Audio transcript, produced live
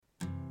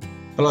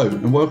Hello,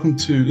 and welcome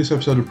to this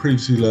episode of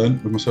Previously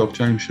Learned with myself,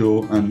 James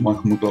Shaw, and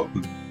Michael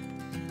McLaughlin.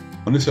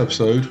 On this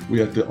episode, we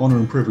had the honour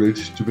and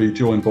privilege to be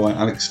joined by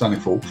Alex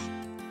Staniforth.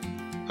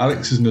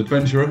 Alex is an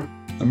adventurer,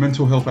 a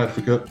mental health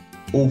advocate,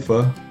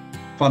 author,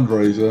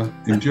 fundraiser,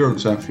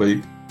 endurance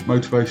athlete,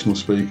 motivational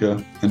speaker,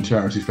 and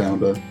charity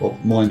founder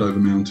of Mind Over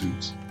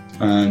Mountains.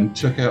 And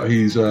check out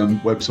his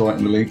website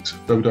in the links,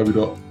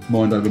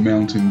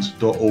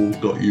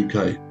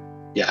 www.mindovermountains.org.uk.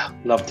 Yeah,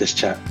 loved this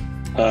chat.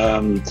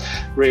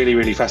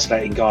 Really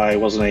fascinating guy,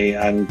 wasn't he?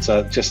 And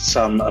just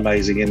some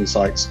amazing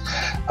insights.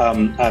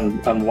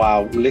 And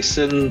wow,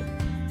 listen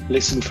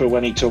for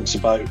when he talks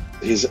about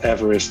his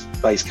Everest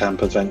base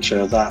camp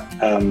adventure. That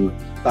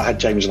had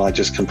James and I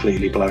just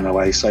completely blown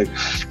away. So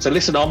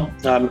listen on.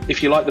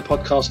 If you like the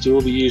podcast, do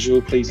all the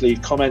usual. Please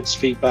leave comments,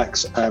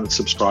 feedbacks, and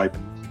subscribe.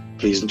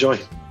 Please enjoy.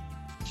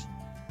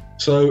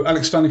 So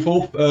Alex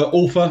Staniforth,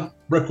 author,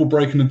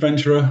 record-breaking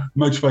adventurer,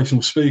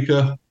 motivational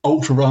speaker,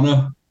 ultra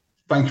runner.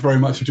 Thank you very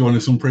much for joining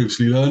us on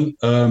Previously Learned.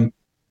 I'm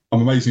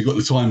amazed you got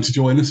the time to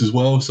join us as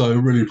well, so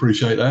really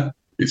appreciate that.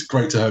 It's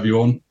great to have you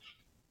on.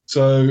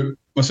 So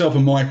myself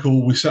and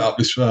Michael, we set up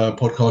this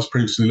podcast,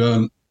 Previously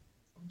Learned.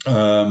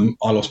 I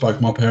lost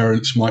both my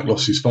parents. Mike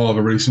lost his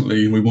father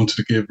recently. We wanted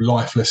to give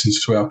life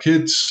lessons to our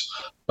kids,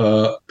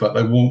 but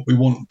we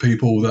want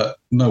people that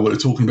know what they're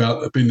talking about,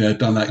 that have been there,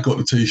 done that, got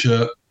the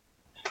T-shirt.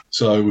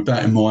 So with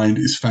that in mind,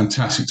 it's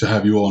fantastic to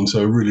have you on.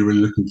 So really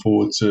looking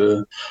forward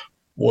to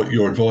what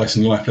your advice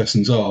and life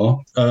lessons are.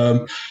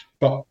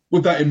 But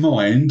with that in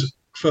mind,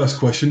 first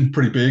question,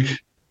 pretty big.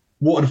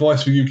 What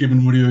advice were you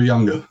given when you were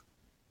younger?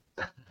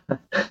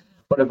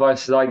 What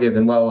advice was I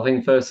given? Well, I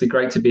think firstly,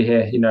 great to be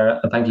here,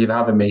 and thank you for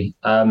having me.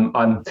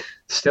 I'm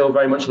still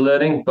very much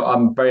learning, but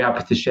I'm very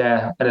happy to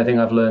share anything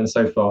I've learned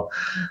so far.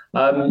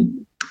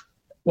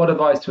 What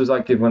advice was I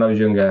given when I was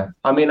younger?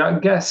 I mean, I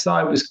guess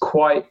I was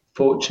quite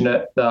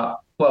fortunate that,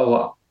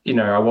 I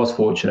was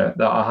fortunate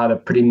that I had a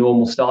pretty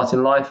normal start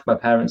in life. My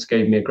parents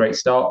gave me a great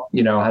start.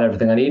 I had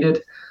everything I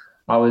needed.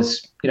 I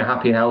was,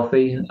 happy and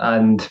healthy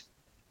and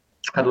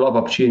had a lot of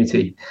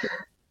opportunity.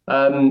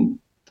 I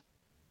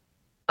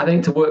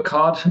think to work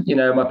hard,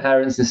 my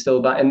parents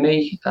instilled that in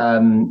me.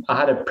 I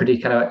had a pretty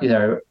kind of,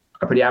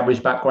 a pretty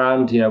average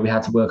background. We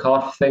had to work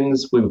hard for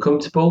things. We were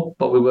comfortable,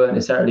 but we weren't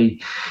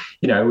necessarily,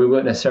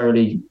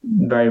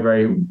 very,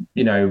 very,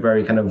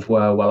 very kind of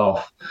well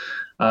off.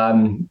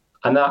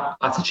 And that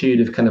attitude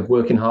of kind of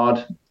working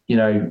hard,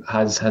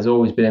 has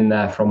always been in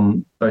there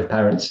from both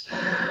parents.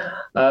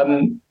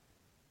 I'm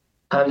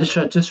just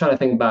trying to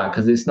think back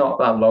because it's not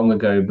that long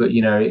ago, but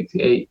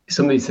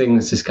some of these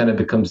things just kind of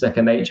become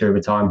second nature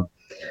over time.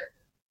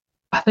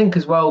 I think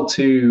as well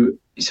to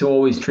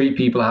always treat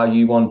people how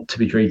you want to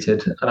be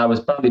treated. And I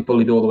was badly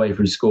bullied all the way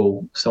through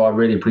school, so I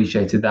really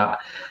appreciated that.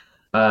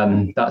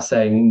 That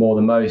saying more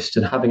than most,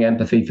 and having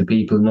empathy for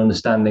people and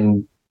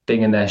understanding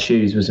being in their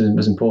shoes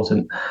was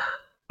important.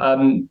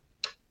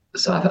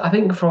 So I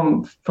think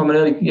from an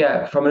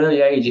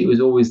early age, it was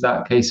always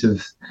that case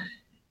of,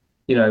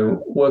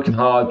 working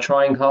hard,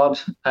 trying hard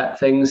at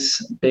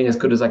things, being as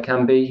good as I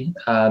can be.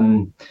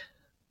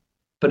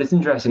 But it's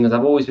interesting because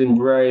I've always been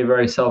very,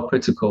 very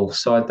self-critical,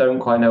 so I don't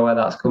quite know where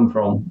that's come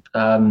from.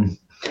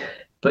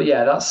 But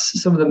yeah,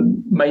 that's some of the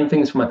main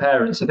things from my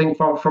parents. I think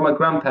from my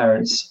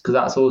grandparents, because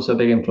that's also a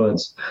big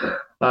influence.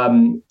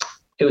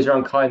 It was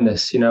around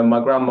kindness.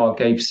 My grandma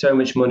gave so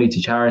much money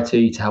to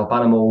charity to help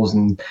animals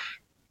and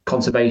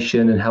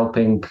conservation and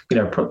helping,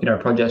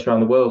 projects around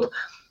the world.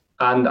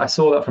 And I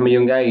saw that from a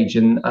young age.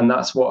 And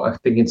that's what I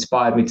think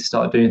inspired me to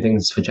start doing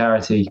things for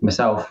charity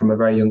myself from a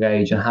very young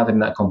age and having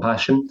that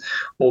compassion,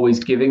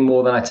 always giving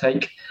more than I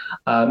take.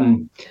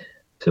 So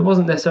it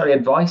wasn't necessarily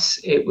advice.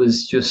 It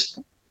was just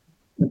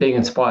being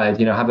inspired,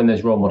 having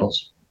those role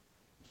models.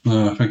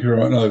 I think you're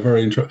right. No,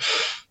 very interesting.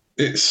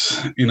 It's,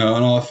 and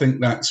I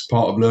think that's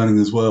part of learning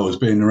as well, is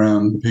being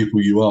around the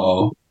people you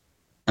are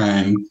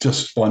and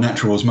just by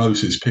natural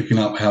osmosis, picking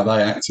up how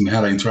they act and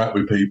how they interact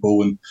with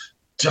people and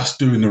just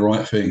doing the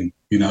right thing,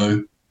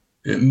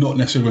 not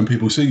necessarily when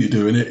people see you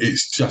doing it,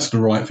 it's just the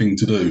right thing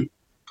to do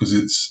because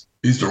it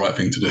is the right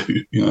thing to do,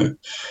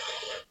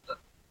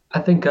 I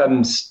think,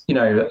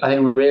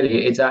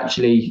 really it's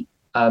actually,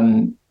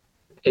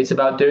 it's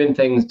about doing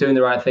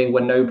the right thing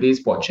when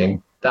nobody's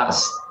watching.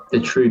 That's the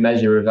true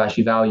measure of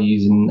actually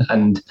values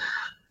and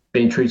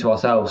being true to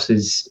ourselves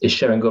is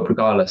showing up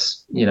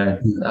regardless,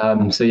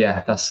 So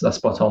yeah, that's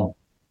spot on.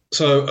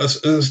 So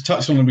as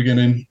touched on in the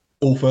beginning,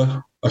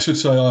 author, I should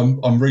say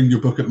I'm reading your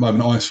book at the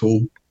moment,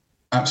 Icefall.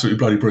 Absolutely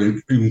bloody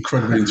brilliant,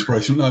 incredibly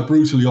inspirational. No,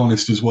 brutally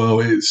honest as well.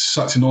 It's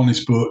such an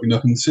honest book, I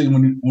can see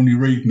when you're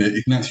reading it,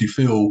 you can actually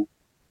feel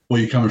where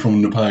you're coming from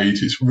on the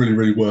page. It's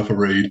really worth a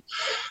read.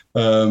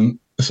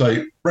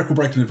 Say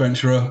record-breaking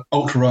adventurer,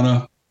 ultra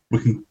runner. We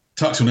can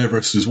touch on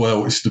Everest as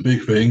well. It's the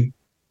big thing.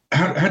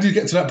 How did you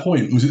get to that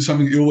point? Was it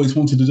something that you always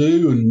wanted to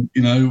do? And,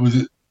 was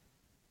it?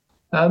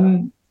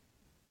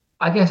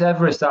 I guess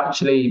Everest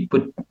actually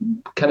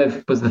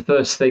was the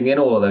first thing in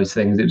all of those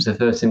things. It was the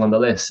first thing on the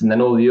list. And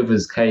then all the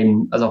others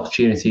came as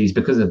opportunities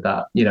because of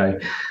that,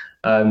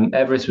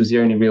 Everest was the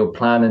only real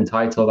plan and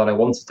title that I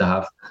wanted to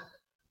have.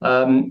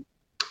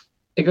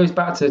 It goes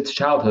back to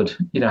childhood,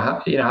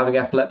 having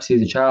epilepsy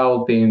as a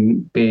child,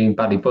 being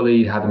badly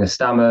bullied, having a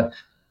stammer,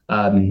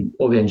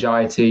 all the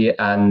anxiety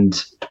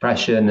and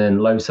depression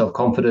and low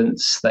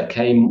self-confidence that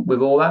came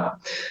with all that,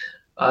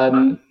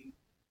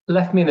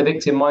 left me in a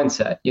victim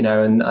mindset,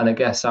 and I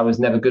guess I was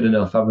never good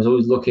enough. I was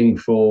always looking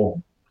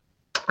for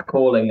a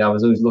calling. I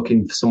was always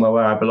looking for somewhere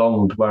where I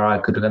belonged, where I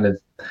could kind of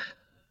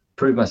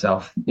prove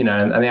myself, and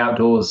the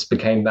outdoors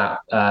became that.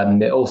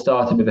 It all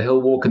started with a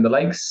hill walk in the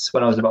lakes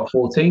when I was about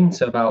 14,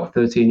 so about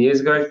 13 years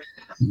ago.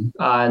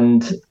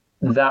 And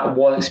that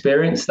one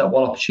experience, that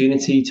one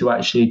opportunity to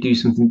actually do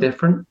something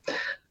different,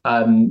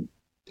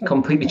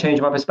 completely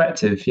changed my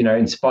perspective,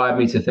 inspired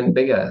me to think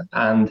bigger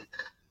and,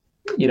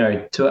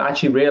 to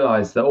actually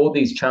realize that all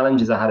these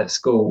challenges I had at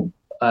school,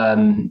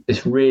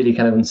 this really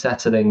kind of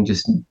unsettling,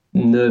 just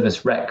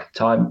nervous wreck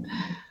time,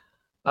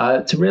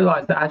 to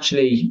realize that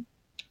actually,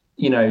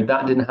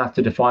 that didn't have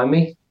to define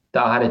me,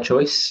 that I had a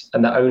choice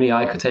and that only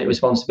I could take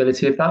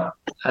responsibility of that.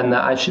 And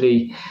that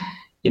actually,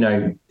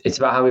 it's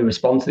about how we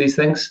respond to these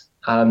things.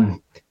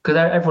 Because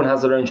everyone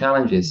has their own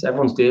challenges.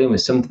 Everyone's dealing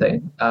with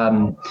something,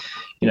 and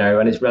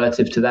it's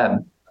relative to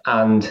them.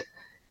 And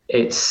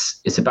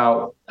it's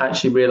about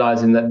actually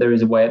realizing that there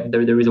is a way,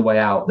 there is a way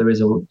out, there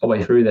is a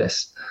way through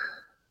this.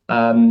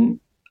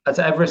 As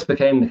Everest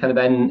became the kind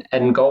of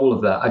end goal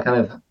of that, I kind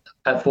of,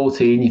 at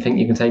 14, you think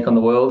you can take on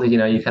the world.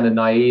 You're kind of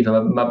naive.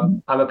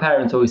 My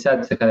parents always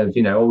said to kind of,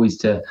 always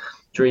to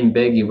dream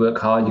big, you work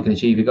hard, you can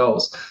achieve your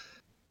goals.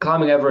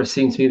 Climbing Everest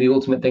seemed to be the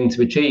ultimate thing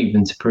to achieve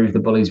and to prove the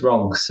bullies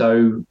wrong.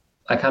 So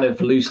I kind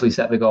of loosely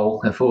set the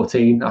goal at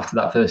 14 after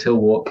that first hill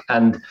walk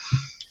and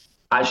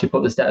actually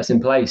put the steps in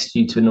place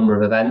due to a number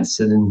of events.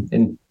 And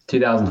in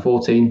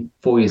 2014,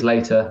 4 years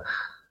later,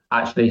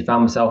 I actually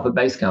found myself at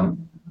base camp.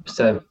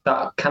 So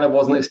that kind of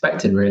wasn't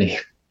expected, really.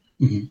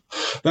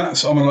 Mm-hmm.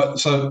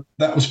 So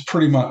that was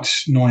pretty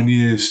much 9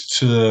 years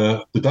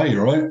to the day,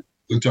 right?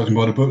 Judging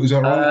by the book, is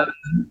that right?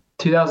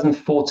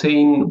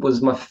 2014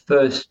 was my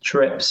first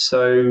trip.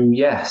 So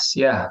yes,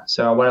 yeah.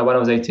 So when I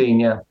was 18,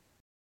 yeah.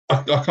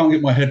 I can't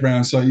get my head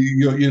around. So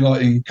you're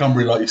like in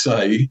Cumbria, like you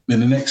say. Then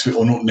the next thing,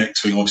 or not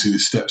next thing, obviously the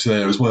steps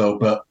there as well.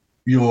 But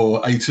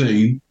you're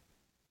 18,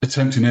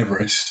 attempting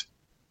Everest.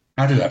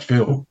 How did that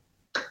feel?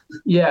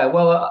 Yeah,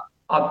 well,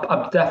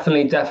 I'm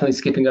definitely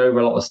skipping over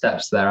a lot of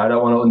steps there. I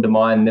don't want to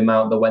undermine the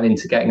amount that went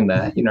into getting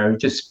there.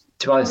 Just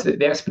to be honest,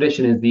 the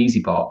expedition is the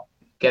easy part.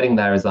 Getting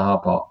there is the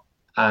hard part.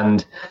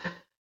 And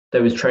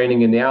there was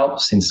training in the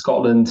Alps, in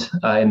Scotland,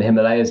 in the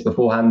Himalayas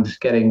beforehand,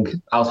 getting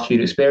altitude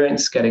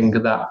experience, getting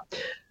that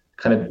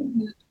kind of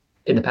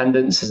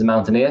independence as a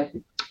mountaineer.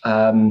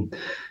 Then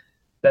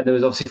there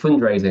was obviously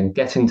fundraising.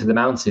 Getting to the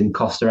mountain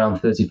cost around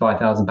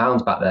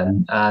 £35,000 back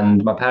then.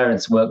 And my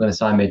parents weren't going to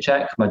sign me a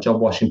check. My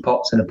job washing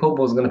pots in a pub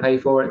wasn't going to pay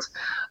for it.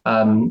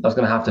 I was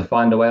going to have to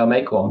find a way I'll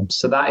make one.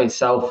 So that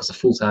itself was a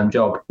full-time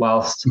job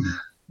whilst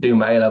doing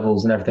my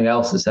A-levels and everything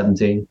else at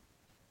 17.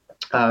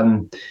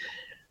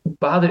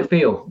 But how did it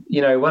feel?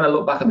 When I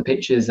look back at the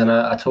pictures and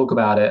I talk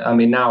about it, I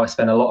mean, now I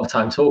spend a lot of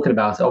time talking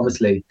about it,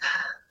 obviously.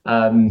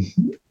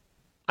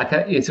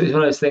 It's one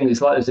of those things,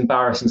 it's like those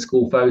embarrassing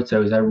school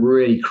photos. I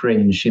really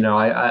cringe,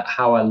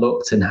 how I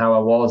looked and how I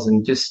was,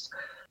 and just,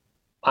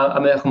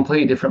 I'm in a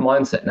completely different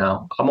mindset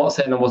now. I'm not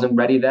saying I wasn't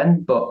ready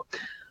then, but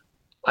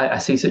I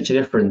see such a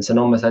difference, and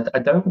almost I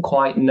don't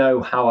quite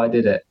know how I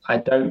did it. I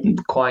don't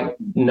quite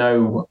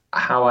know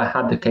how I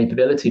had the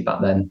capability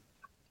back then.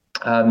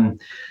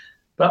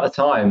 But at the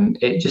time,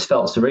 it just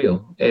felt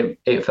surreal.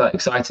 It felt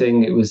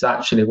exciting. It was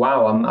actually,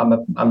 wow,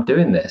 I'm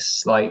doing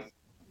this. Like,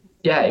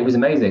 yeah, it was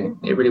amazing.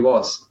 It really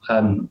was.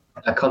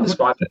 I can't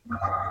describe it.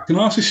 Can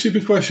I ask a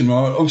stupid question?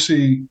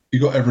 Obviously, you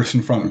got Everest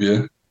in front of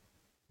you.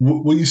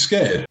 Were you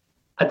scared?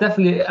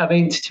 I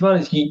mean, to be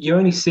honest, you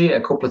only see it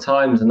a couple of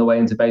times on the way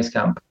into base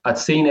camp. I'd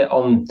seen it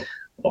on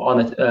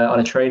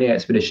a training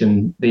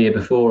expedition the year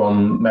before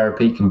on Mera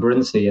Peak in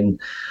Bruntsea,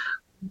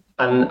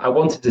 and I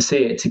wanted to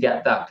see it to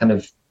get that kind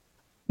of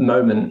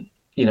moment,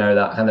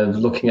 that kind of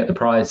looking at the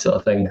prize sort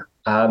of thing.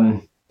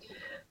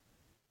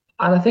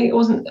 And I think it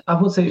wasn't, I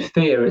wouldn't say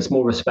fear, it's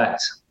more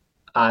respect.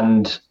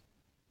 And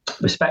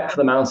respect for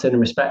the mountain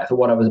and respect for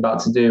what I was about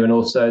to do. And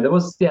also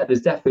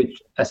there's definitely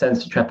a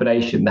sense of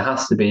trepidation. There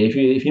has to be.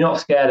 If you're not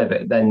scared of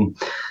it, then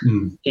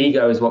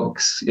ego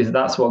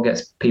that's what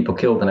gets people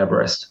killed on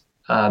Everest.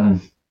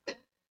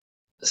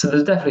 So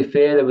there's definitely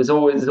fear. There's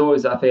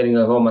always that feeling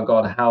of, oh my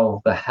God,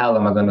 how the hell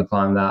am I going to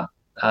climb that?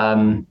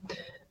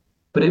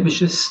 But it was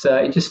just,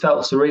 it just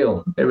felt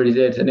surreal. It really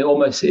did. And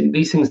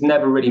these things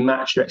never really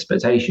match your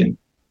expectation.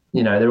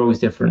 They're always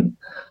different.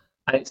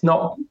 And it's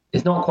not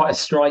quite as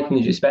striking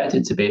as you expect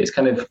it to be. It's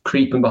kind of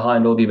creeping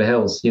behind all the other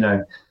hills,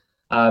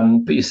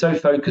 but you're so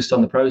focused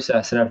on the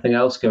process and everything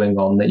else going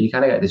on that you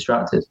kind of get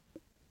distracted.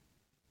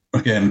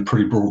 Again,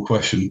 pretty broad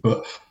question,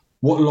 but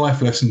what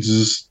life lessons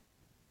has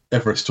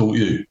Everest taught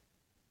you?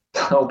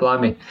 Oh,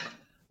 blimey.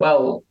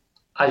 Well,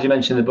 as you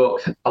mentioned in the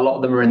book, a lot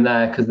of them are in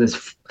there because there's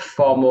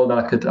far more than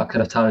I could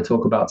have time to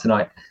talk about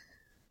tonight.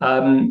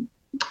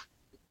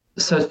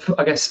 So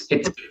I guess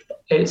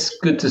it's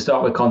good to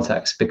start with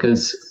context,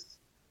 because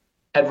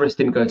Everest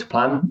didn't go to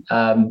plan.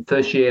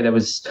 First year there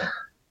was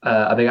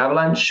a big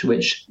avalanche,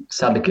 which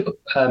sadly killed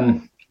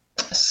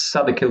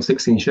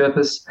 16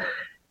 Sherpas.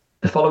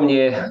 The following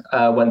year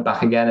went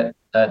back again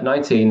at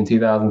 19 in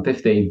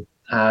 2015.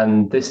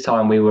 And this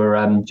time we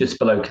were just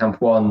below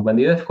Camp 1 when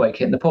the earthquake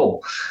hit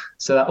Nepal.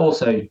 So that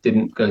also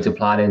didn't go to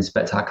plan in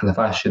spectacular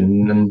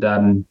fashion. And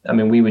I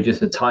mean, we were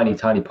just a tiny,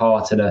 tiny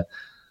part in a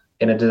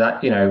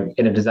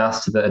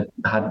disaster that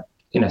had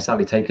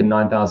sadly taken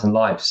 9,000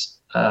 lives.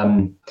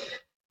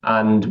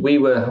 And we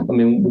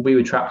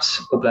were trapped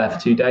up there for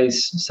 2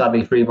 days.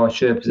 Sadly, 3 of our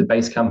Sherpas at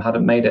base camp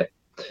hadn't made it.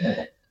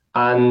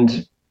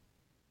 And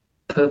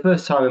for the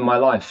first time in my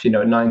life,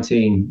 at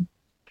 19,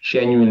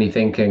 genuinely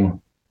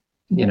thinking,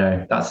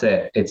 that's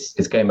it.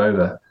 It's game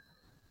over.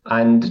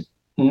 And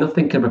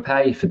nothing can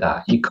prepare you for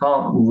that. You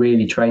can't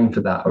really train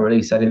for that, or at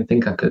least I didn't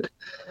think I could.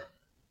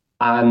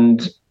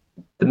 And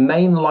the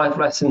main life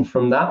lesson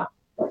from that,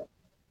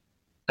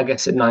 I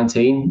guess at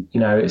 19,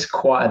 it's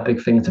quite a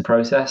big thing to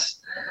process,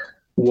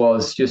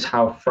 was just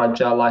how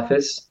fragile life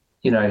is,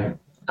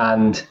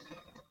 and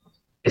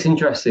it's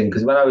interesting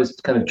because when I was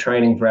kind of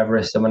training for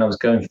Everest and when I was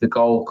going for the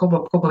goal, a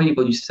couple of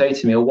people used to say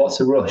to me, "Oh, what's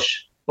a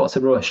rush? What's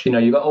a rush?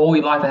 You've got all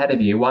your life ahead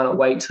of you. Why not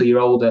wait till you're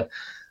older?"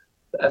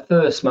 At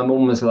first, my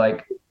mum was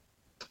like,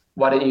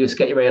 "Why don't you just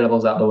get your A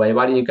levels out of the way?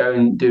 Why don't you go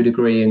and do a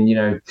degree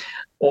and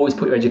always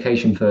put your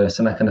education first?"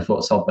 And I kind of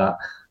thought, "Sod that."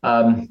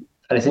 And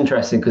it's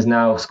interesting because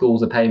now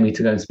schools are paying me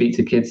to go and speak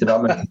to kids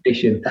about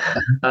motivation.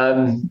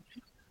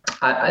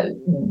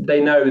 They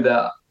know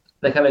that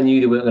they kind of knew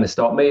they weren't going to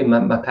stop me. And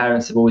my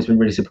parents have always been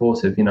really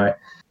supportive.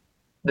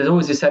 There's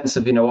always a sense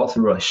of, what's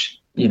the rush,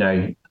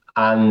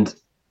 and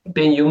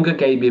being younger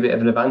gave me a bit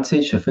of an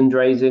advantage for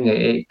fundraising.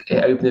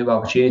 It opened up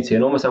opportunity,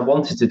 and almost I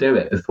wanted to do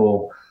it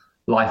before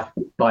life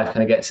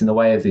kind of gets in the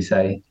way, as they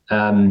say.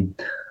 I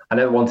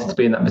never wanted to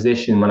be in that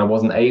position when I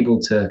wasn't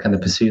able to kind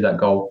of pursue that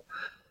goal.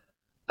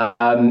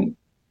 And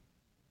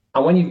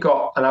when you've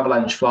got an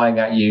avalanche flying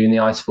at you in the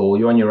icefall,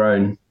 you're on your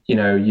own.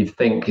 You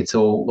think it's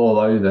all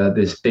over.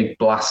 This big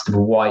blast of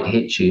white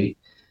hits you.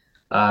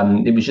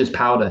 It was just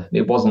powder.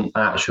 It wasn't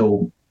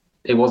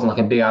like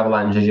a big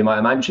avalanche, as you might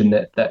imagine,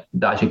 that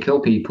actually kill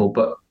people.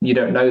 But you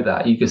don't know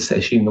that. You just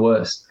assume the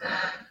worst.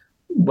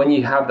 When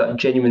you have that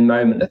genuine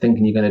moment of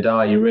thinking you're going to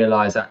die, you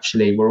realize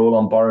actually we're all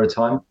on borrowed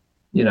time.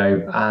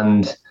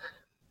 And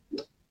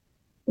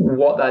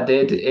what that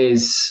did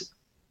is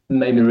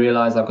made me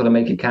realize I've got to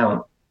make it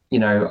count.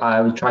 I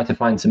would try to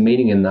find some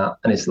meaning in that.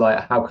 And it's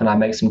like, how can I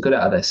make some good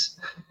out of this?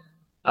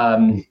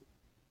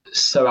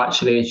 So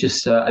actually, it's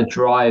just a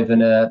drive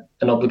and an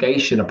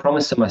obligation, a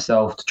promise to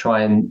myself to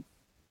try and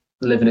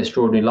live an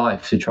extraordinary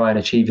life, to try and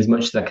achieve as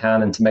much as I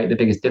can and to make the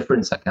biggest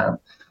difference I can.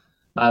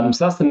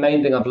 So that's the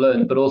main thing I've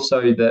learned, but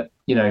also that,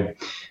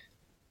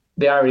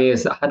 the irony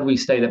is that had we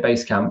stayed at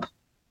base camp,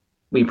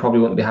 we probably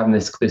wouldn't be having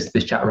this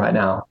chat right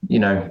now.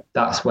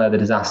 That's where the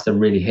disaster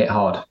really hit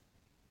hard.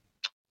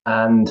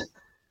 And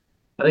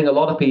I think a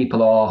lot of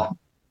people are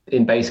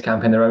in base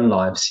camp in their own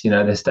lives.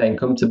 They're staying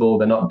comfortable.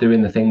 They're not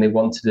doing the thing they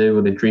want to do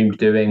or they dreamed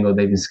doing or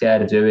they've been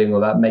scared of doing or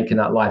that making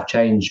that life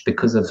change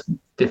because of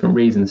different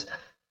reasons.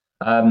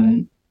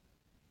 And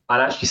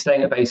actually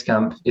staying at base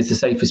camp is the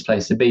safest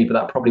place to be, but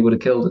that probably would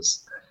have killed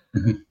us.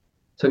 Mm-hmm.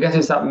 So I guess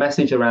it's that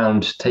message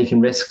around taking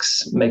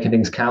risks, making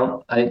things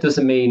count. And it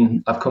doesn't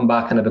mean I've come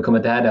back and I've become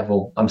a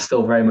daredevil. I'm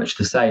still very much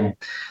the same.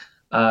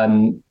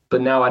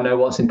 But now I know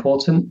what's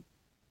important,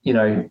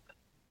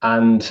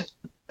 and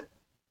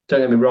don't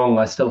get me wrong,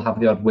 I still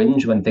have the odd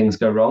whinge when things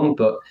go wrong.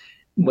 But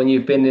when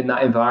you've been in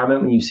that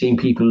environment, when you've seen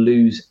people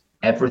lose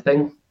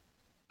everything,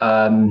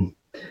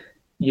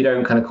 you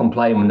don't kind of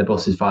complain when the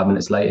bus is 5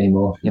 minutes late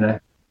anymore, Yeah,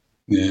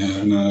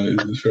 no,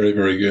 it's very,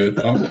 very good.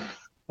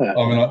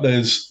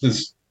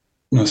 There's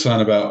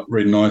saying about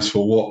reading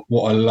Icefall.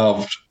 What I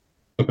loved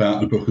about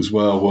the book as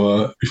well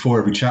were, before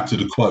every chapter,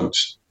 the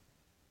quotes.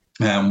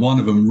 And one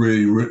of them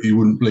really, you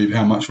wouldn't believe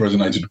how much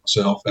resonated with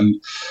myself. And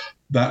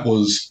that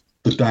was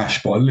The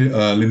Dash by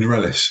Linda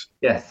Ellis.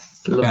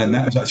 Yes. And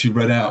that was actually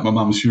read out at my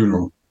mum's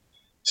funeral.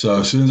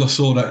 So as soon as I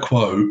saw that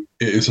quote,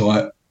 it was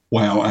like,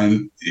 wow.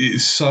 And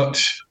it's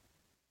such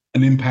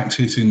an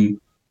impact-hitting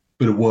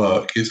bit of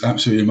work. It's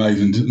absolutely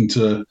amazing. And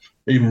to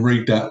even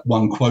read that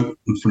one quote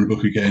from the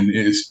book again,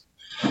 is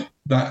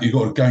that you've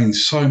got to gain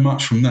so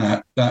much from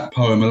that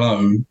poem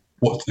alone.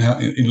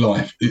 In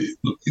life,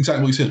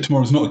 exactly what you said,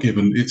 tomorrow's not a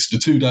given. It's the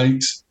 2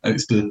 dates, and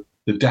it's the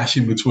dash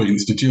in between.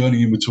 It's the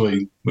journey in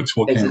between, which is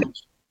what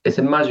counts. It's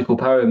a magical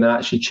poem, and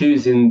actually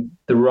choosing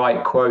the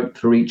right quote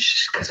for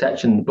each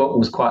section of the book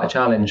was quite a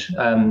challenge.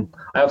 I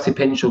obviously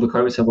pinch all the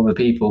quotes of other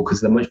people because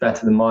they're much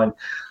better than mine.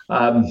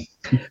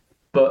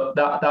 But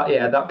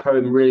that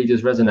poem really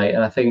does resonate,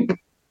 and I think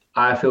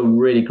I feel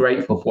really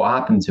grateful for what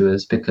happened to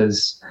us,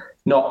 because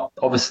not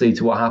obviously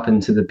to what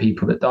happened to the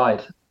people that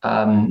died.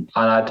 And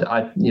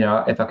I'd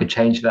if I could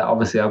change that,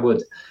 obviously I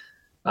would.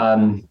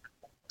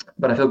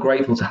 But I feel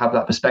grateful to have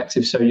that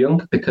perspective so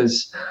young,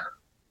 because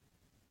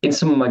in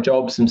some of my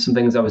jobs and some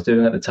things I was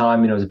doing at the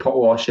time, as a pot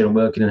washer and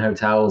working in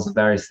hotels and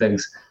various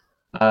things,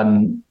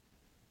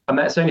 I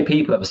met so many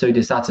people that were so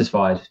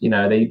dissatisfied.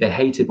 They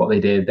hated what they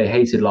did. They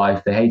hated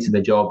life. They hated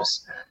their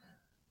jobs.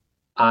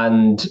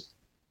 And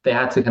they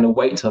had to kind of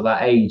wait till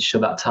that age,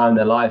 till that time in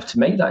their life to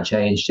make that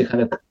change, to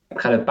kind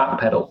of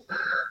backpedal.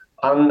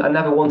 And I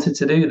never wanted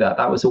to do that.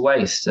 That was a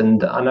waste.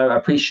 And I know I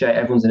appreciate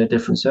everyone's in a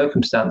different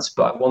circumstance,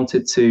 but I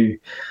wanted to,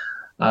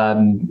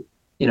 it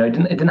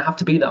didn't have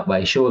to be that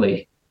way,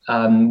 surely.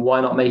 Why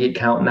not make it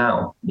count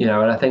now? And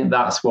I think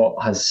that's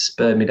what has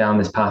spurred me down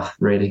this path,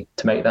 really,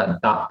 to make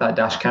that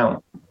dash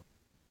count.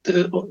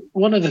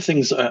 One of the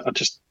things I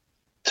just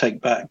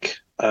take back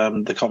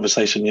the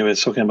conversation you were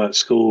talking about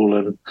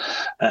school,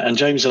 and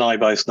James and I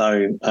both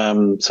know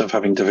sort of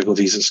having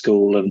difficulties at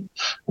school and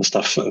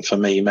stuff for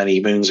me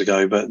many moons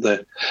ago.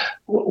 But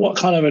what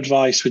kind of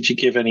advice would you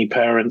give any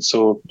parents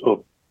or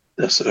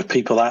sort of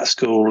people at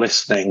school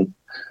listening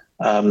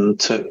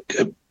to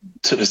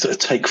sort of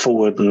take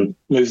forward and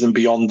move them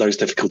beyond those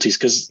difficulties?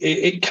 Because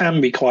it can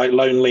be quite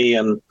lonely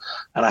and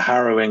a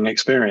harrowing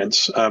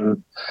experience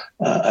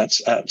at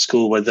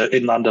school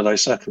under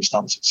those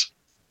circumstances.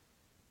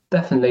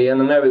 Definitely.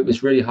 And I know it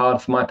was really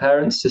hard for my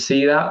parents to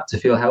see that, to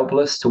feel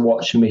helpless, to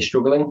watch me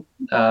struggling.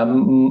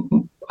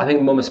 I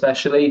think mum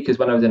especially, because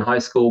when I was in high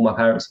school, my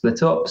parents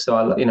split up. So,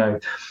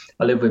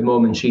 I lived with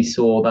mum and she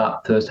saw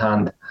that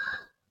firsthand.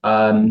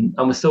 And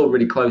we're still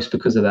really close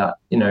because of that.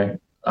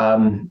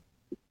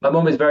 My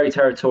mum is very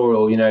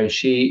territorial. If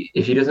she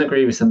doesn't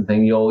agree with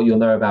something, you'll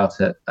know about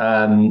it.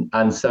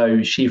 And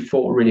so she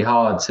fought really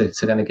hard to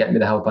kind of get me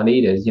the help I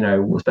needed,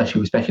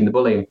 especially in the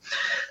bullying.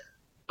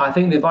 I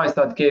think the advice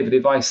that I'd give, the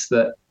advice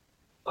that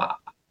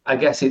I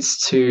guess it's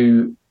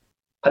to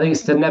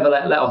never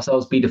let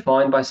ourselves be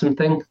defined by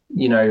something.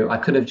 I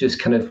could have just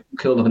kind of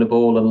curled up in a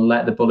ball and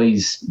let the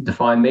bullies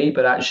define me,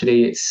 but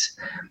actually it's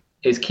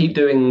keep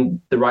doing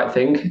the right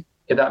thing.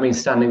 If that means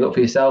standing up for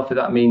yourself, if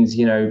that means,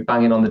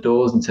 banging on the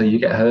doors until you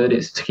get heard,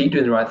 it's to keep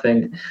doing the right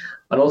thing.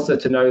 And also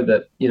to know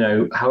that,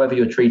 however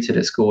you're treated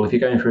at school, if you're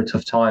going through a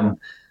tough time,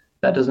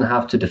 that doesn't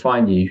have to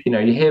define you.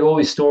 You hear all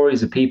these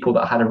stories of people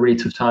that had a really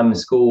tough time in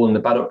school and a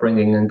bad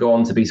upbringing and go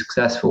on to be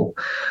successful.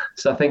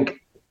 So I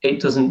think it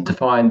doesn't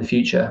define the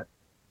future,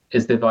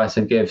 is the advice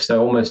I'd give.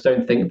 So almost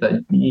don't think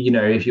that,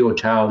 if your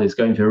child is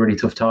going through a really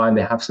tough time,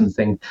 they have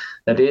something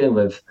they're dealing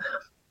with,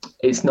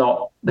 it's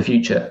not the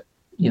future.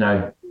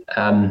 A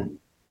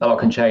lot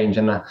can change.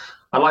 And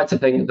I like to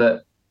think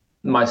that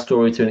my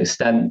story to an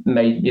extent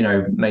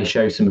may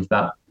show some of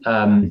that,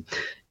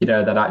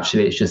 that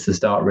actually it's just the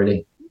start,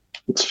 really.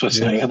 It's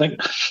fascinating. Yeah.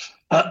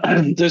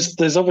 I think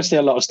there's obviously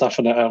a lot of stuff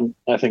in it.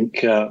 I think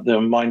the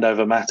Mind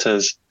Over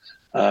Matters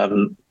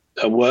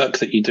work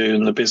that you do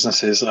in the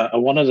businesses.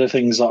 One of the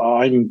things that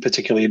I'm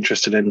particularly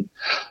interested in,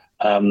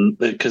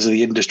 because of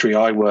the industry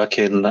I work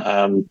in,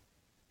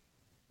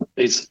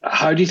 is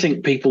how do you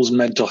think people's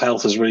mental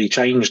health has really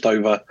changed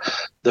over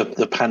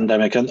the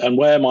pandemic? And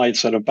where my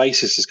sort of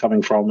basis is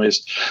coming from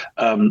is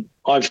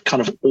I've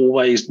kind of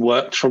always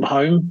worked from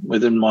home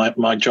within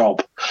my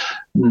job,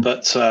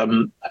 but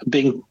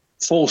being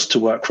forced to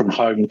work from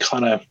home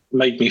kind of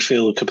made me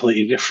feel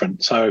completely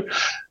different. So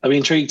I'm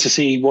intrigued to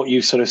see what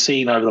you've sort of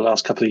seen over the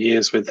last couple of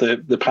years with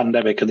the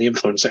pandemic and the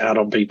influence it had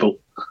on people.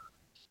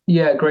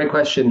 Yeah, great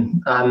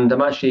question. And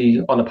I'm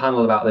actually on a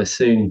panel about this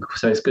soon.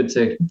 So it's good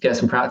to get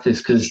some practice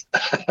because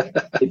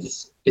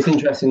it's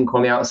interesting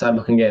on the outside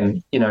looking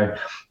in.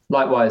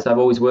 Likewise, I've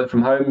always worked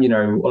from home,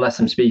 unless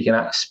I'm speaking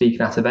at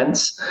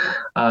events.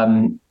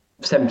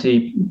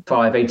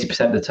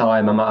 75-80% of the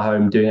time I'm at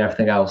home doing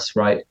everything else,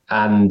 right?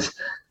 And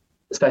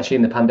especially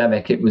in the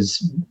pandemic, it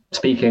was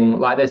speaking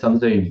like this on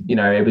Zoom.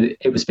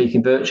 It was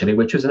speaking virtually,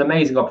 which was an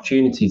amazing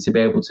opportunity to be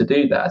able to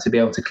do that, to be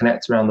able to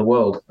connect around the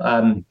world.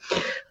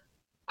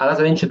 And as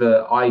an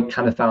introvert, I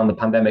kind of found the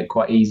pandemic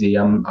quite easy.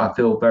 I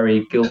feel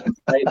very guilty.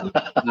 I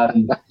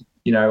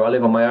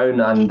live on my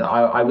own, and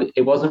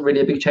it wasn't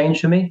really a big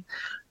change for me.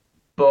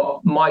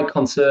 But my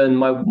concern,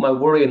 my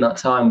worry in that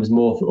time was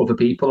more for other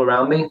people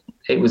around me.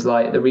 It was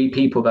like the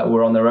people that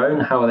were on their own,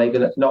 how are they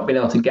going to not being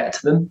able to get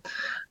to them?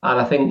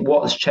 And I think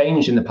what's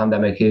changed in the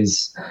pandemic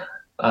is,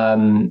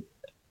 I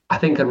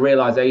think, a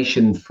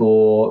realization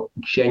for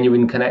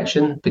genuine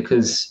connection,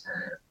 because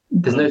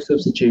there's no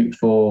substitute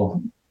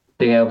for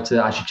being able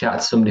to actually chat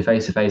to somebody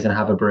face to face and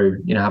have a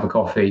brew, have a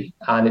coffee.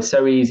 And it's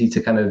so easy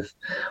to kind of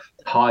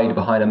hide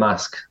behind a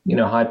mask,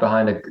 hide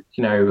behind a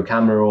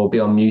camera or be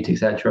on mute,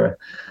 etc.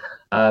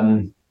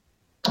 And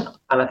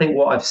I think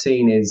what I've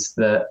seen is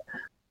that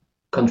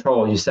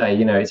control, as you say,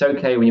 it's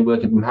okay when you're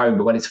working from home,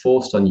 but when it's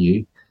forced on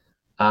you,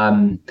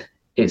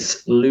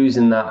 it's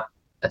losing that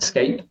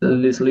escape,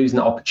 it's losing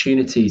the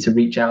opportunity to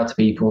reach out to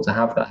people, to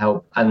have that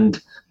help,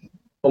 and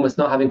almost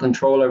not having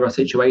control over a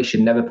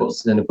situation never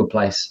puts us in a good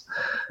place.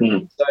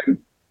 So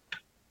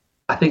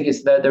I think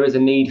it's there is a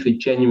need for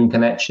genuine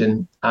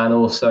connection. And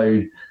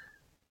also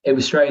it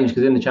was strange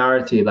because in the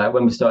charity, like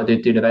when we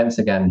started doing events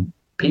again,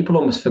 people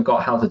almost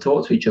forgot how to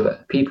talk to each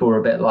other. People were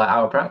a bit like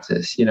out of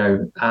practice,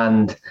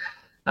 and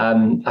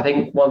I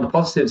think one of the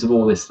positives of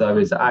all this, though,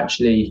 is that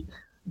actually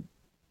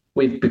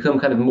we've become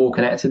kind of more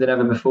connected than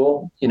ever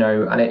before,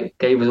 and it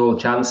gave us all a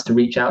chance to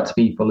reach out to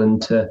people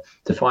and to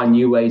find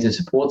new ways of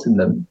supporting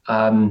them.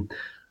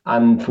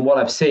 And from what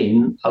I've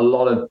seen, a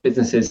lot of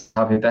businesses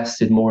have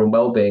invested more in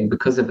well-being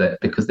because of it,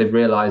 because they've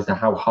realised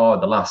how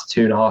hard the last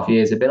 2.5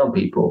 years have been on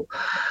people.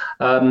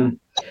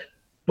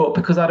 But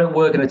because I don't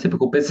work in a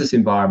typical business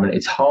environment,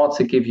 it's hard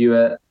to give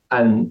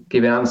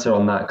an answer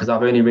on that, because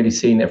I've only really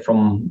seen it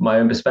from my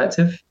own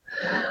perspective.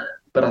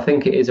 But I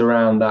think it is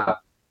around that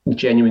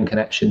genuine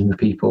connection with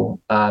people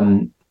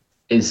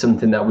is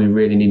something that we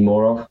really need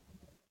more of.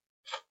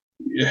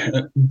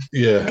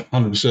 Yeah,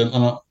 100%.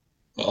 And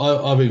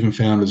I've even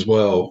found as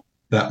well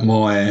that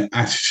my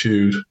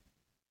attitude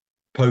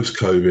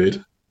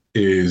post-COVID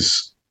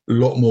is a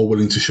lot more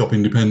willing to shop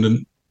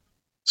independent,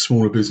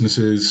 smaller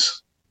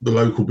businesses, the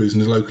local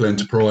business, local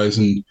enterprise,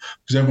 and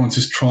because everyone's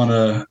just trying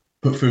to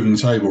put food on the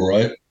table,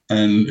 right?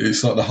 And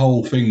it's like the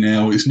whole thing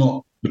now, it's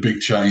not the big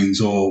chains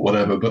or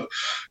whatever, but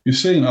you've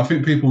seen, I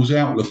think people's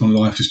outlook on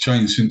life has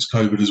changed since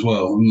COVID as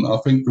well. And I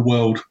think the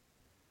world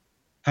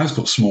has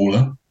got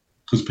smaller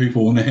because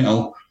people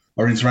now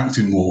are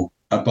interacting more,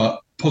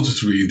 but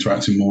positively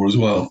interacting more as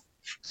well.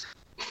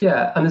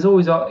 Yeah, and there's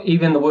always,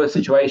 even in the worst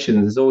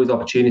situations, there's always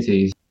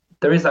opportunities.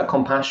 There is that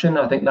compassion.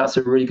 I think that's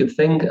a really good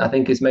thing. I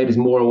think it's made us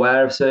more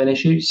aware of certain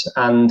issues,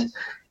 and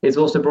it's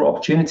also brought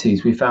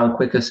opportunities. We found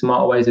quicker,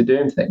 smarter ways of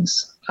doing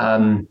things. I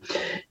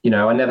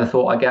never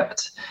thought I'd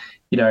get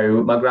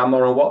my grandma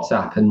on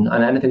WhatsApp and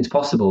anything's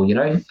possible,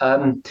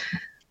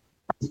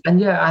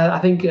 and yeah, I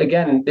think,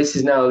 again, this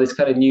is now this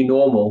kind of new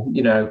normal,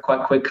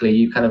 quite quickly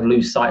you kind of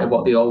lose sight of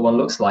what the old one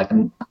looks like.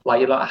 And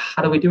you're like,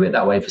 how do we do it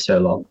that way for so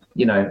long?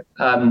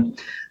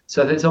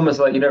 So it's almost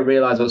like you don't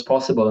realize what's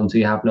possible until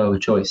you have no other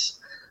choice.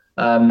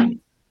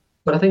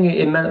 But I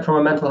think from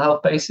a mental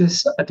health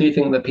basis, I do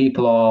think that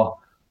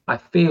I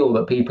feel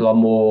that people are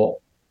more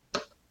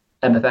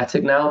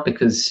empathetic now,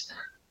 because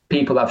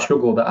people have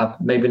struggled that have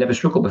maybe never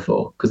struggled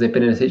before, because they've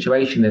been in a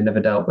situation they've never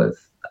dealt with.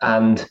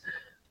 And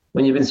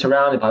when you've been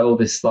surrounded by all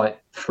this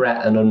like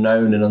threat and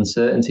unknown and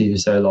uncertainty for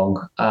so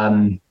long,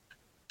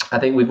 I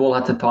think we've all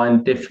had to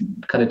find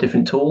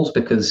different tools,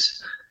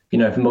 because,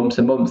 for months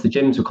and months, the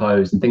gyms were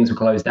closed and things were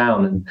closed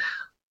down. And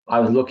I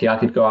was lucky I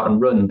could go out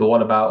and run, but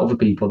what about other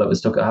people that were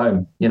stuck at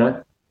home,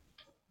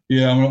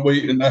 Yeah,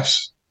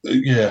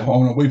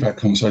 we've had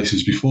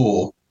conversations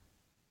before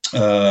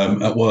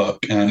at work,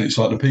 and it's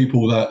like the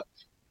people that,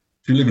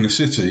 if you live in a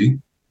city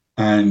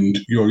and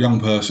you're a young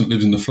person that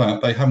lives in the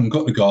flat, they haven't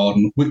got the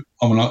garden.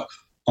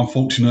 I'm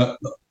fortunate,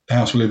 the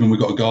house we live in,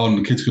 we've got a garden,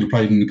 the kids could have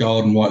played in the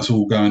garden while it's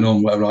all going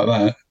on, whatever like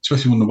that,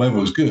 especially when the weather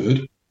was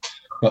good.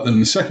 But then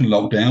the second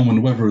lockdown, when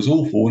the weather is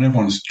awful and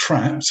everyone's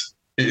trapped,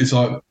 it is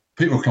like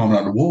people are climbing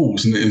out the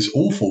walls, and it is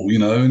awful,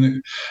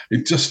 and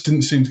it just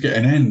didn't seem to get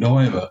an end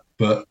either.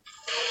 But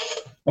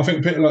I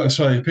think, people, like I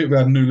say, people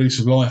had a new lease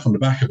of life on the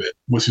back of it,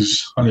 which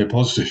is only a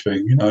positive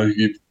thing.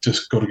 You've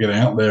just got to get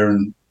out there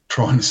and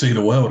try and see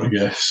the world, I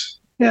guess.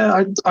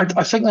 Yeah,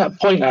 I think that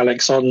point,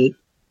 Alex, on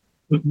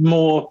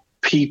more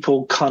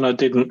people kind of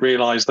didn't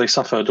realise they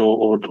suffered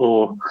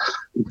or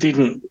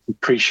didn't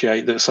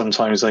appreciate that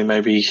sometimes they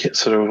maybe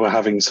sort of were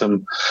having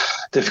some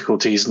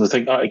difficulties. And the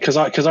thing, because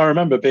I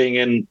remember being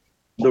in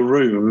the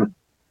room,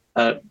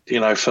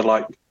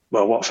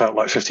 for what felt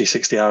like 50,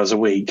 60 hours a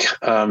week.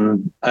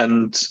 And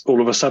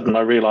all of a sudden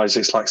I realised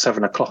it's like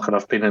 7 o'clock and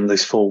I've been in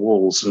these four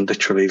walls and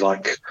literally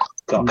like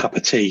got a cup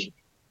of tea.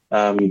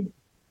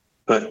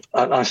 But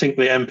I think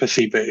the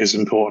empathy bit is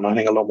important. I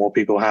think a lot more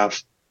people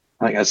have.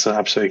 I think that's an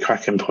absolutely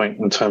cracking point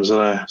in terms of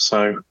there.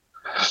 So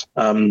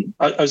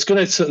I was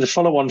going to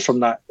follow on from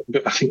that,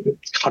 but I think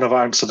kind of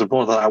answered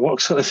more of that. What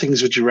sort of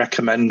things would you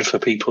recommend for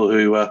people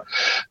who are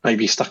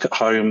maybe stuck at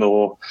home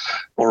or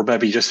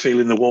maybe just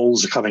feeling the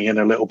walls are coming in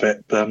a little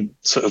bit,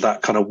 sort of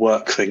that kind of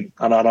work thing?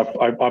 And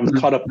I'm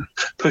kind of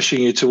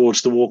pushing you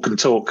towards the walk and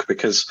talk,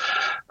 because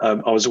I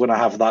was going to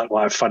have that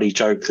like funny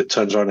joke that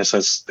turns around and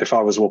says, if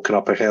I was walking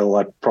up a hill,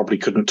 I probably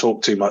couldn't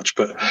talk too much.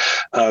 But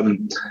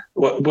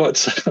what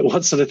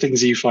sort of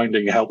things are you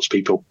finding helps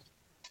people?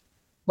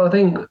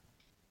 Well,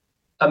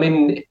 I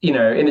mean,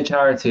 in the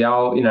charity,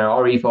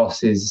 our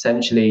ethos is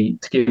essentially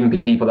to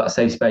give people that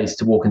safe space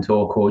to walk and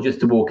talk, or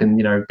just to walk and,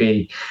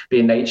 be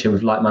in nature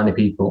with like-minded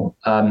people.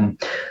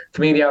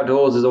 For me, the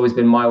outdoors has always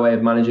been my way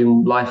of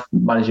managing life,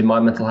 managing my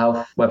mental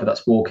health, whether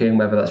that's walking,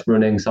 whether that's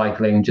running,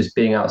 cycling, just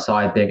being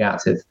outside, being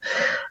active.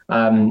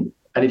 And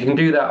if you can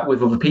do that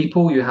with other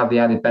people, you have the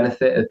added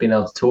benefit of being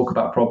able to talk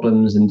about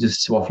problems and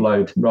just to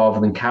offload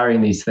rather than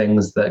carrying these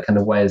things that kind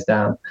of weigh us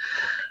down.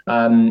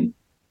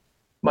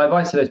 My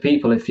advice to those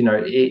people, if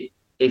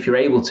you're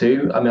able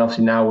to, I mean,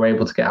 obviously now we're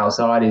able to get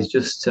outside, is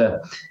just to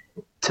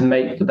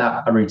make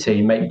that a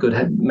routine, make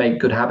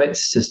good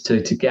habits, just to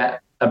get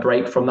a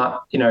break from that,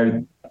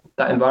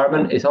 that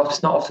environment. It's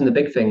not often the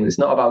big thing. It's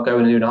not about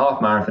going and doing a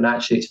half marathon.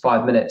 Actually, it's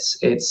 5 minutes.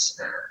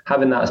 It's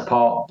having that as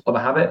part of a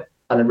habit.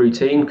 and a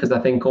routine, because I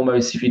think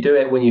almost if you do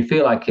it when you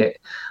feel like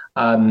it,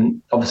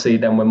 obviously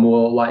then we're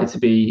more likely to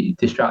be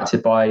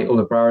distracted by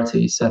other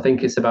priorities. So I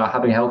think it's about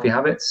having healthy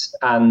habits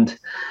and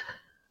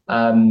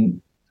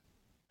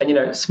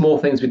small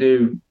things we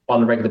do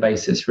on a regular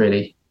basis,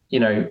 really.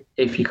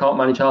 If you can't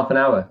manage half an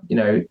hour,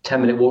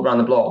 10-minute walk around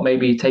the block,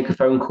 maybe take a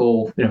phone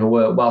call, for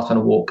work whilst on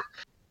a walk.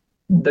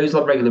 Those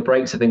regular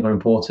breaks, I think, are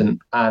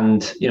important.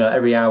 And,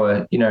 every hour,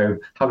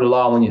 have an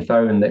alarm on your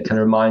phone that kind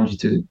of reminds you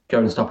to go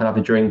and stop and have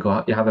a drink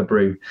or you have a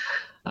brew.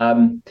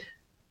 Again,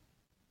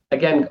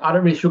 I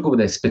don't really struggle with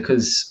this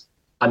because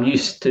I'm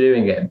used to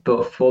doing it.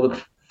 But for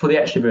the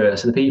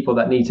extroverts and the people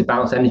that need to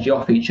bounce energy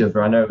off each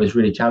other, I know it was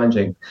really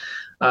challenging.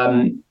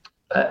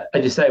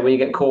 As you say, when you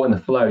get caught in the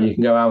flow, you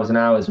can go hours and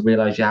hours and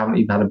realize you haven't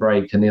even had a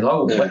break, and you're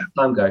like, where did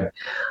time go?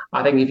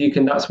 I think if you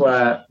can, that's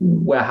where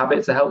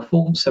habits are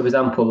helpful. So, for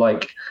example, I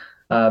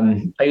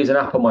use an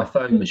app on my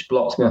phone which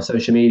blocks me on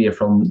social media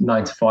from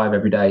 9 to 5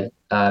 every day,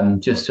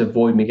 just to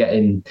avoid me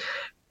getting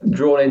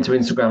drawn into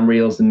Instagram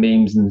reels and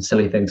memes and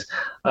silly things.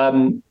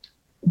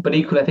 But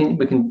equally, I think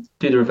we can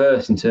do the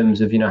reverse in terms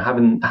of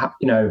having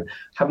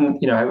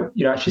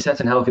actually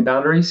setting healthy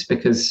boundaries,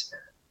 because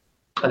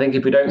I think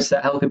if we don't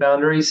set healthy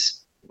boundaries,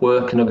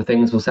 work and other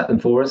things will set them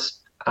for us,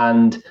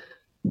 and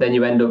then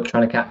you end up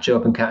trying to catch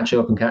up, and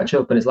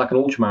it's like an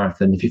ultra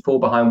marathon. If you fall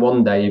behind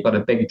one day, you've got a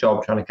big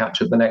job trying to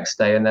catch up the next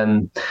day, and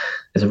then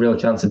there's a real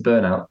chance of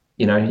burnout.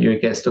 You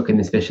get stuck in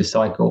this vicious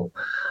cycle.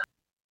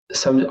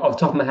 So off the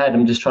top of my head,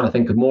 I'm just trying to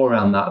think of more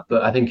around that,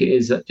 but I think it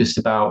is just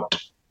about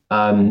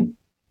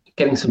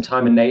getting some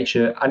time in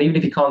nature. And even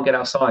if you can't get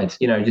outside,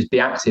 just be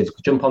active,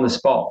 jump on the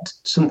spot.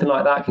 Something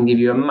like that can give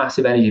you a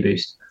massive energy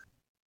boost.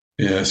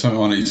 Yeah, something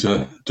I need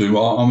to do.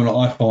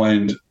 I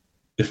find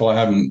if I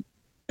haven't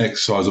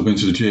exercised, I've been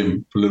to the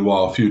gym for a little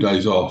while, a few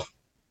days off,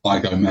 I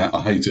go mad.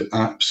 I hate it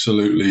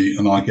absolutely,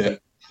 and I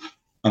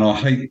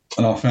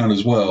found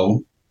as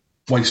well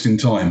wasting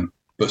time.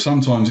 But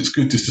sometimes it's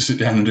good just to sit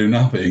down and do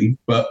nothing.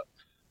 But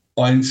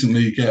I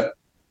instantly get,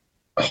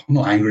 I'm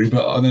not angry,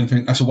 but I then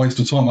think that's a waste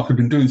of time. I could have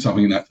been doing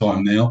something in that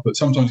time now. But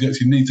sometimes you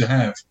actually need to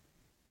have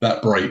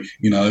that break,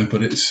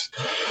 But it's.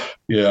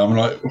 Yeah,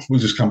 we'll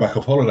just come back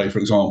off holiday, for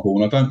example,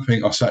 and I don't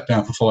think I sat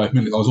down for 5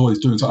 minutes. I was always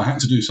doing something. I had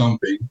to do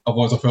something.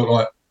 Otherwise, I felt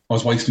like I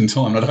was wasting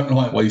time. I don't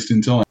like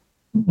wasting time.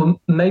 Well,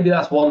 maybe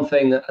that's one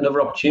thing,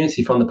 another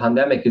opportunity from the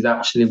pandemic is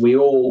actually we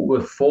all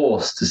were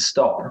forced to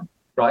stop,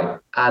 right?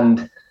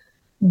 And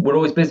we're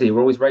always busy.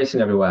 We're always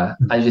racing everywhere.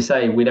 As you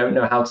say, we don't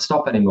know how to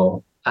stop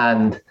anymore.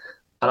 And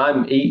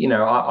I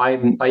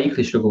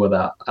equally struggle with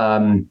that.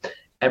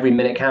 Every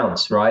minute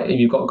counts, right? If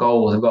you've got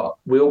goals,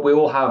 we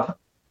all have,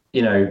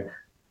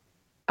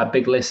 a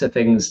big list of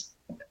things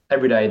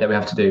every day that we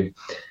have to do.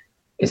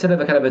 Instead of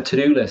a kind of a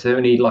to-do list, I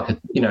need like a,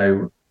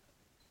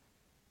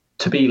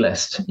 to-be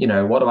list.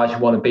 What do I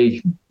actually want to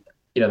be,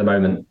 at the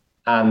moment?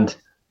 And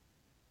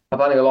I'm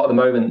finding a lot at the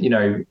moment,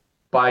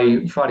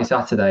 by Friday,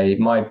 Saturday,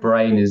 my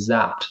brain is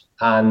zapped.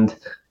 And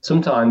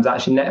sometimes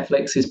actually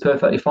Netflix is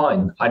perfectly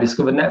fine. I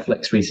discovered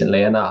Netflix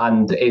recently,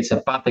 and it's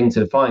a bad thing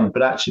to find,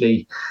 but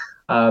actually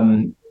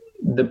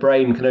the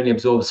brain can only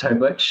absorb so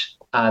much.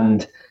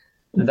 And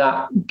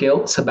that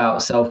guilt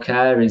about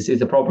self-care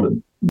is a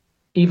problem.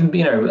 Even,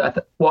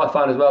 what I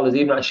found as well is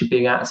even actually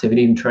being active and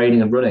even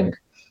training and running.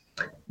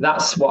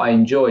 That's what I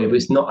enjoy, but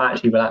it's not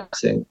actually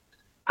relaxing.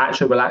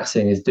 Actual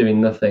relaxing is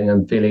doing nothing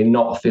and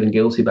not feeling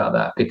guilty about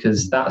that,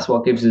 because that's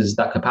what gives us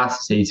that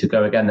capacity to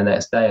go again the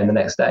next day and the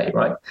next day,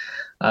 right?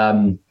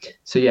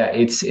 So yeah,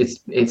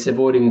 it's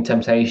avoiding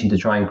temptation to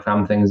try and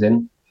cram things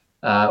in.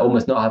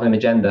 Almost not having an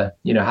agenda,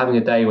 having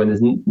a day when there's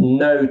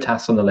no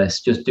tasks on the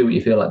list, just do what you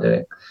feel like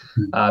doing.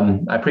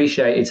 I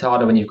appreciate it's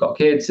harder when you've got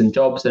kids and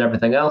jobs and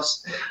everything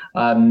else.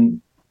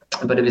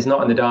 But if it's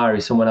not in the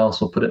diary, someone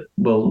else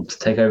will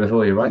take over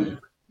for you, right?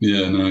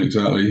 Yeah, no,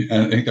 exactly.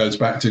 And it goes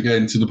back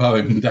again to the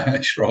poem,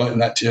 Dash, right?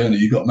 And that journey,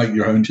 you've got to make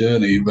your own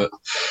journey. But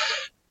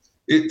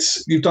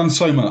you've done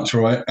so much,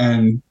 right?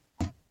 And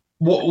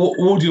what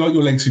would you like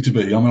your legacy to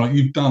be?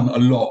 You've done a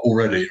lot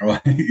already,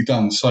 right? You've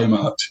done so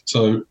much.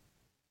 So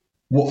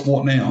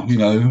what now?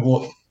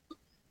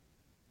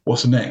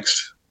 What's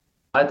next?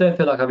 I don't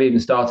feel like I've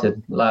even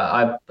started.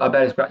 I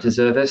barely scratched the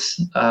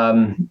surface.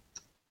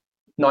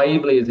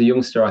 Naively, as a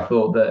youngster, I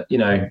thought that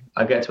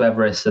I'd get to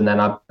Everest and then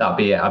that'd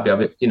be it. I'd be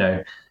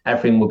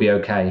everything would be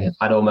okay.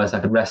 I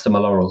could rest on my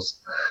laurels.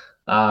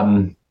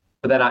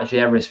 But then actually,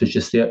 Everest was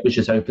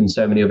just opened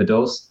so many other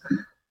doors,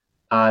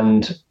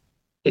 and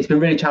it's been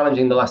really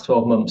challenging the last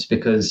 12 months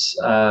because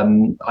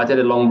I did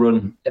a long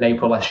run in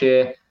April last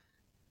year.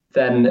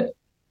 Then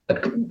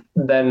 2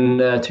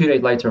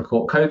 days later, I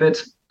caught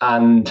COVID.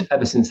 And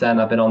ever since then,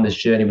 I've been on this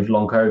journey with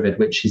long COVID,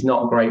 which is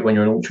not great when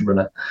you're an ultra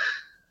runner.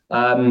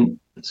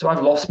 So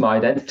I've lost my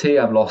identity.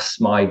 I've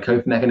lost my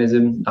coping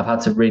mechanism. I've had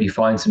to really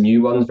find some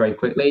new ones very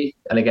quickly.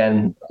 And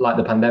again, like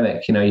the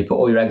pandemic, you put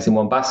all your eggs in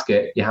one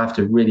basket. You have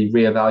to really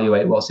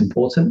reevaluate what's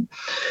important.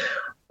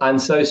 And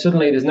so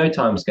suddenly there's no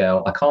time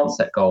scale. I can't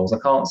set goals. I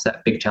can't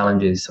set big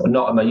challenges, or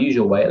not in my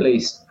usual way, at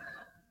least.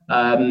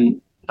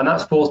 And And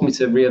that's forced me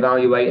to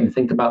reevaluate and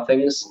think about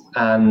things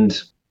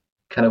and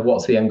kind of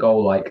what's the end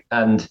goal like.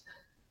 And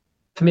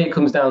for me, it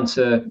comes down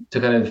to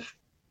kind of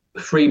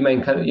three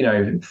main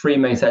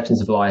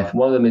sections of life.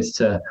 One of them is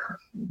to,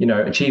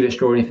 achieve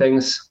extraordinary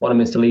things. One of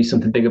them is to leave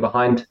something bigger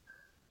behind.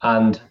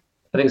 And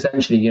I think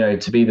essentially,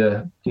 to be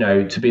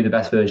the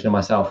best version of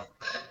myself.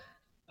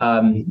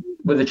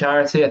 With the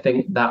charity, I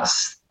think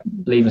that's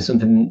leaving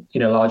something,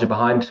 larger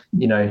behind,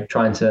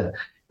 trying to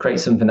create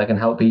something that can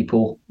help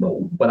people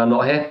when I'm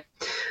not here.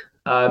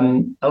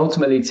 And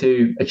ultimately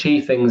to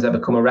achieve things that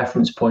become a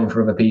reference point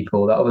for other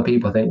people, that other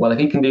people think, well, if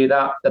he can do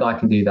that, then I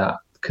can do that,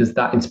 because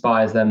that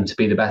inspires them to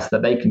be the best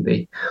that they can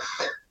be.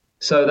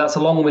 So that's a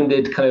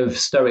long-winded kind of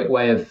stoic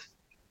way of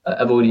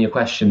avoiding your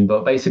question,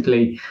 but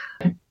basically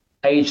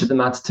age doesn't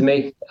matter to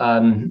me.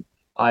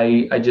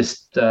 I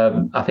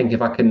think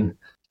if I can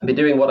be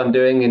doing what I'm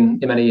doing in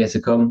many years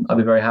to come, I'll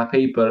be very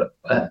happy, but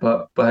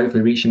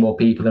hopefully reaching more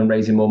people and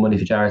raising more money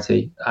for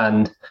charity.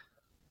 And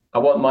I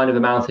want Mind Over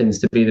Mountains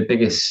to be the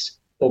biggest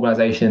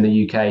organisation in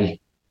the UK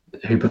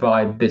who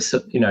provide this,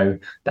 the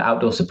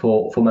outdoor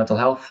support for mental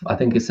health. I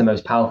think it's the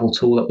most powerful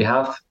tool that we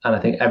have, and I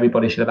think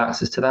everybody should have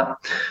access to that.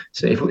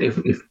 So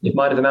if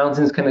Mind Over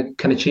Mountains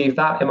can achieve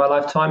that in my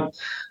lifetime,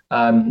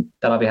 then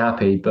I'll be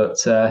happy.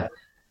 But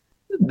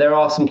there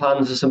are some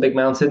plans for some big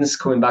mountains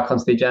coming back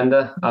onto the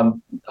agenda.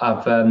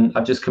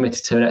 I've just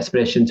committed to an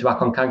expedition to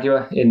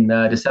Aconcagua in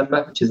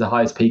December, which is the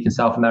highest peak in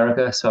South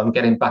America. So I'm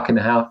getting back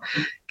into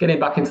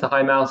the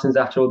high mountains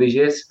after all these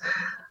years,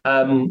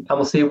 and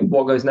we'll see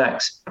what goes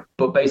next.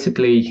 But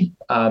basically,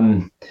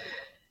 I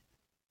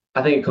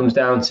think it comes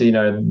down to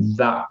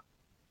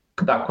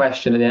that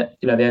question. And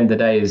the end of the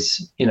day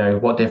is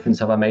what difference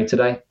have I made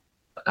today?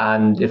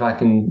 And if I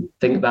can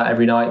think that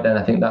every night, then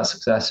I think that's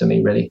success for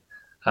me, really.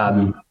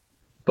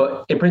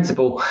 But in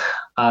principle,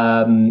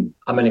 I'm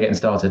only getting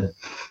started.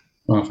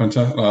 Oh,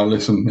 fantastic!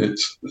 Listen,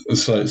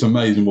 it's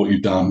amazing what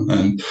you've done,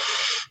 and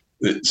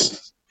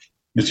it's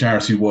the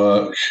charity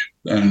work.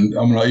 And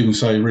I'm going to even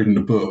say, reading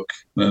the book,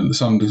 and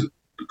some of the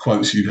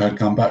quotes you've had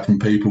come back from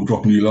people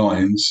dropping you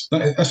lines.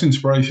 That's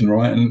inspiration,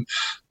 right? And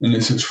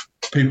it's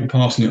people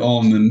passing it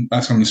on, and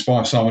that's going to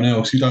inspire someone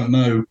else. You don't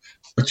know,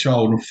 a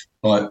child of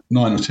like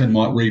 9 or 10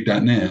 might read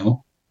that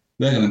now.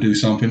 They're going to do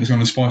something that's going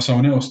to inspire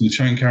someone else, and the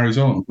chain carries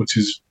on,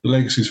 the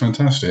legacy is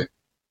fantastic.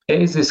 It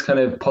is this kind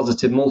of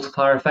positive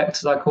multiplier effect,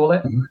 as I call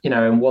it,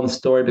 and one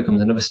story becomes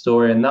another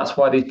story. And that's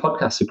why these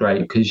podcasts are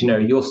great, because,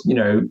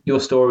 your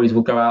stories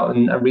will go out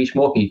and reach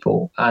more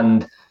people.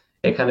 And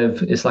it's kind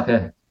of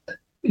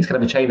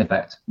a chain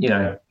effect,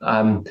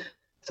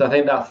 So I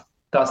think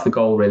that's the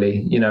goal,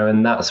 really,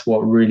 and that's what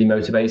really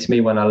motivates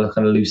me when I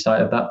kind of lose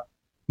sight of that.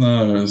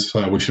 No,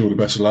 I wish you all the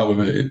best of luck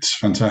with it. It's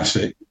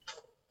fantastic.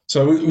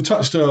 So we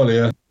touched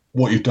earlier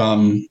what you've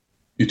done,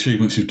 the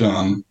achievements you've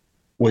done,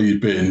 where you've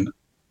been.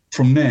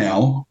 From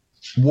now,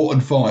 what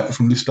advice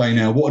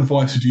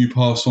would you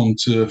pass on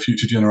to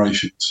future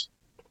generations?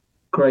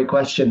 Great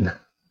question.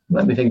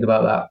 Let me think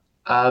about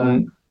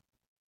that.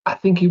 I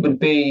think it would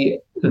be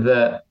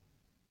that,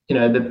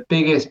 the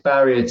biggest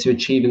barrier to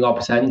achieving our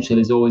potential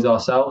is always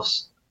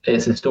ourselves.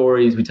 It's the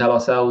stories we tell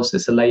ourselves.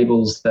 It's the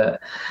labels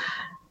that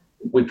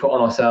we put on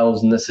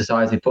ourselves and that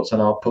society puts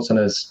on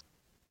us.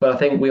 But I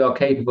think we are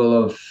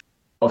capable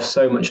of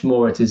so much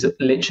more. It is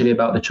literally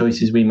about the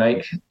choices we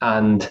make,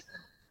 and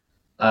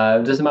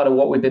it doesn't matter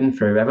what we've been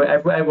through.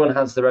 Everyone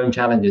has their own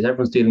challenges.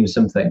 Everyone's dealing with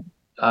something.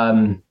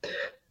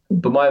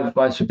 But my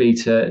advice would be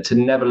to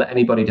never let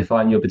anybody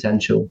define your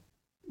potential.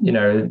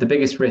 The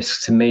biggest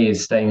risk to me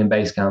is staying in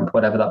base camp,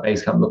 whatever that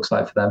base camp looks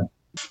like for them.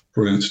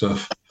 Brilliant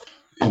stuff.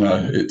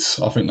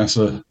 I think that's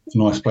a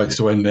nice place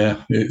to end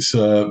there.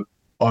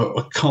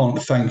 I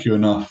can't thank you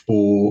enough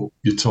for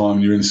your time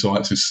and your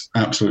insights. It's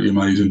absolutely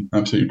amazing,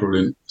 absolutely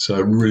brilliant. So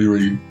really,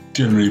 really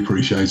genuinely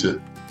appreciate it.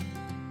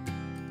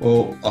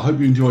 Well, I hope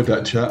you enjoyed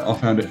that chat. I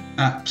found it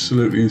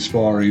absolutely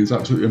inspiring. It's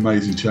absolutely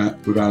amazing chat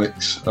with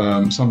Alex.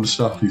 Some of the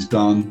stuff he's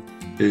done,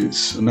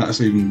 and that's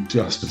even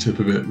just the tip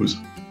of it, was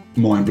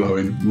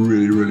mind-blowing,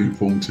 really, really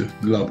informative.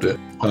 Loved it.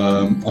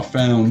 I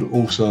found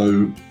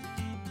also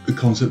the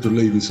concept of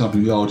leaving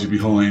something larger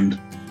behind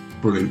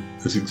brilliant.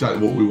 That's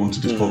exactly what we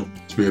wanted this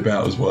podcast to be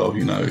about as well.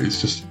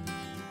 It's just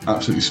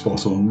absolutely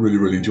spot on. Really,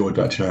 really enjoyed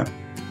that chat.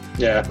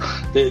 Yeah,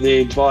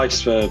 the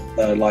advice for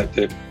like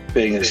the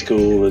being at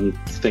school and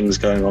things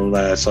going on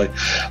there. So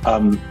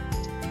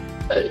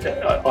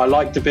I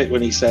liked the bit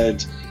when he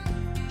said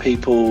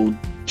people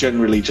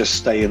generally just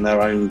stay in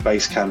their own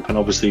base camp, and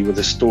obviously with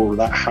the story,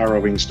 that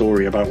harrowing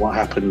story about what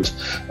happened,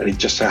 and it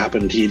just so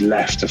happened he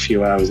left a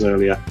few hours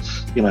earlier.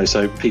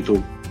 So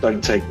people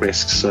don't take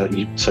risks, so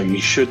you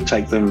should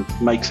take them,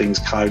 make things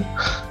count,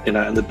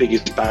 and the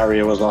biggest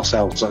barrier was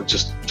ourselves. I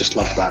just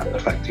love that, the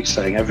fact he's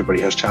saying everybody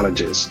has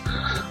challenges.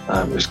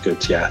 It was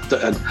good, yeah.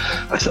 And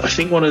I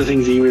think one of the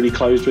things he really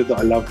closed with that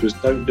I loved was,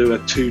 don't do a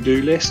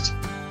to-do list,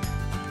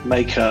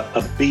 make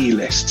a be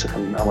list.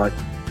 And I'm like,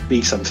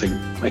 be something,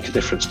 make a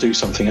difference, do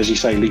something, as you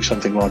say, leave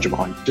something larger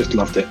behind. Just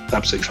loved it,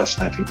 absolutely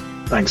fascinating.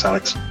 Thanks,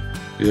 Alex.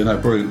 Yeah, no,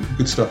 brilliant,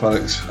 good stuff,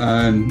 Alex.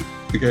 And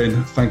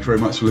again, thank you very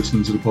much for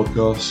listening to the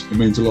podcast. It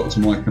means a lot to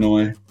Mike and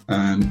I.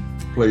 And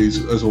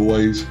please, as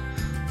always,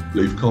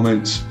 leave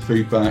comments,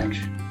 feedback.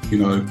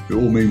 It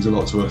all means a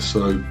lot to us.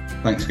 So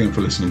thanks again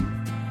for listening.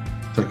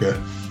 Take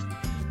care.